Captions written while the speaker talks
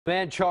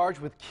Man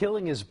charged with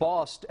killing his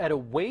boss at a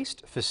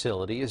waste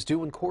facility is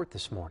due in court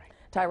this morning.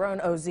 Tyrone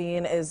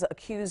Ozine is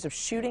accused of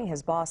shooting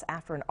his boss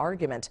after an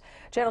argument.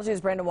 Channel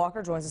 2's Brandon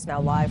Walker joins us now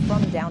live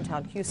from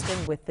downtown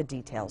Houston with the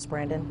details.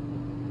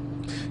 Brandon.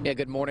 Yeah,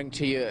 good morning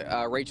to you,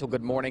 Rachel.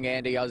 Good morning,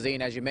 Andy.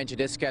 Ozine, as you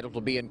mentioned, is scheduled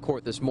to be in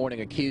court this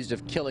morning accused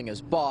of killing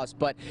his boss,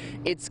 but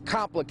it's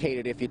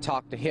complicated if you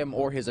talk to him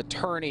or his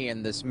attorney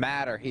in this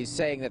matter. He's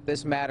saying that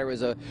this matter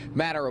is a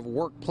matter of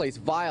workplace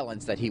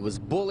violence, that he was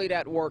bullied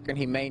at work, and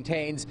he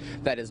maintains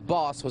that his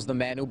boss was the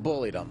man who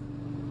bullied him.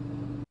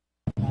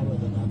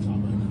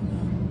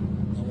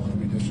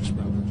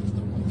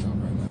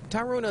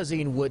 Tyrone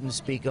Ozine wouldn't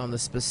speak on the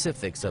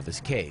specifics of his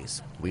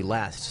case. We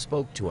last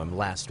spoke to him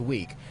last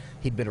week.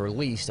 He'd been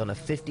released on a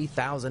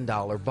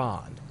 $50,000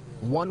 bond.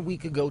 1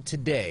 week ago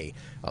today,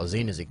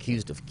 Ozine is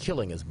accused of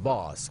killing his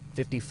boss,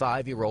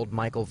 55-year-old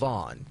Michael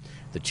Vaughn.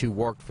 The two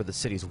worked for the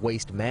city's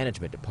waste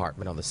management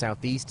department on the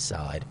southeast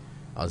side.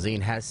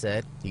 Ozine has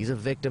said he's a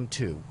victim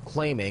too,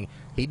 claiming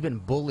he'd been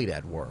bullied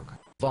at work.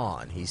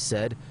 Vaughn, he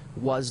said,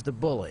 was the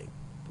bully.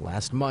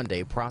 Last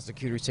Monday,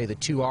 prosecutors say the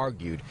two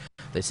argued.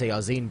 They say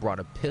Ozine brought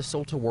a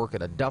pistol to work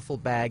in a duffel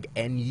bag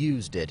and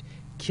used it,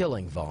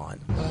 killing Vaughn.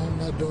 I'm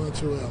not doing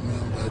too well,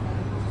 man,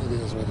 but it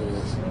is what it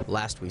is.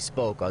 Last we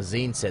spoke,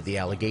 Ozine said the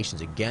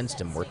allegations against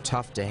him were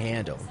tough to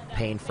handle.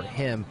 Pain for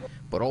him,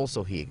 but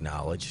also, he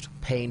acknowledged,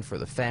 pain for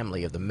the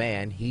family of the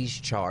man he's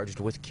charged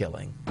with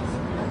killing.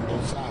 On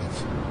both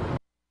sides.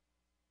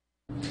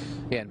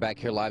 Yeah, and back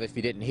here live, if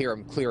you didn't hear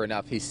him clear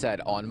enough, he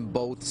said on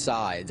both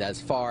sides.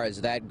 As far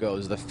as that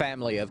goes, the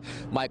family of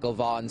Michael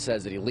Vaughn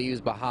says that he leaves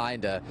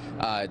behind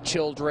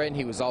children.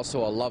 He was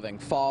also a loving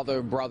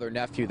father, brother,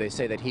 nephew. They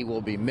say that he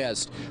will be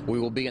missed. We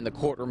will be in the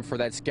courtroom for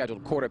that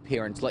scheduled court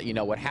appearance, let you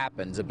know what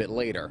happens a bit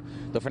later.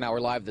 Though for now,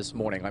 we're live this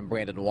morning. I'm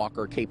Brandon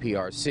Walker,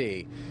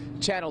 KPRC,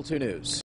 Channel 2 News.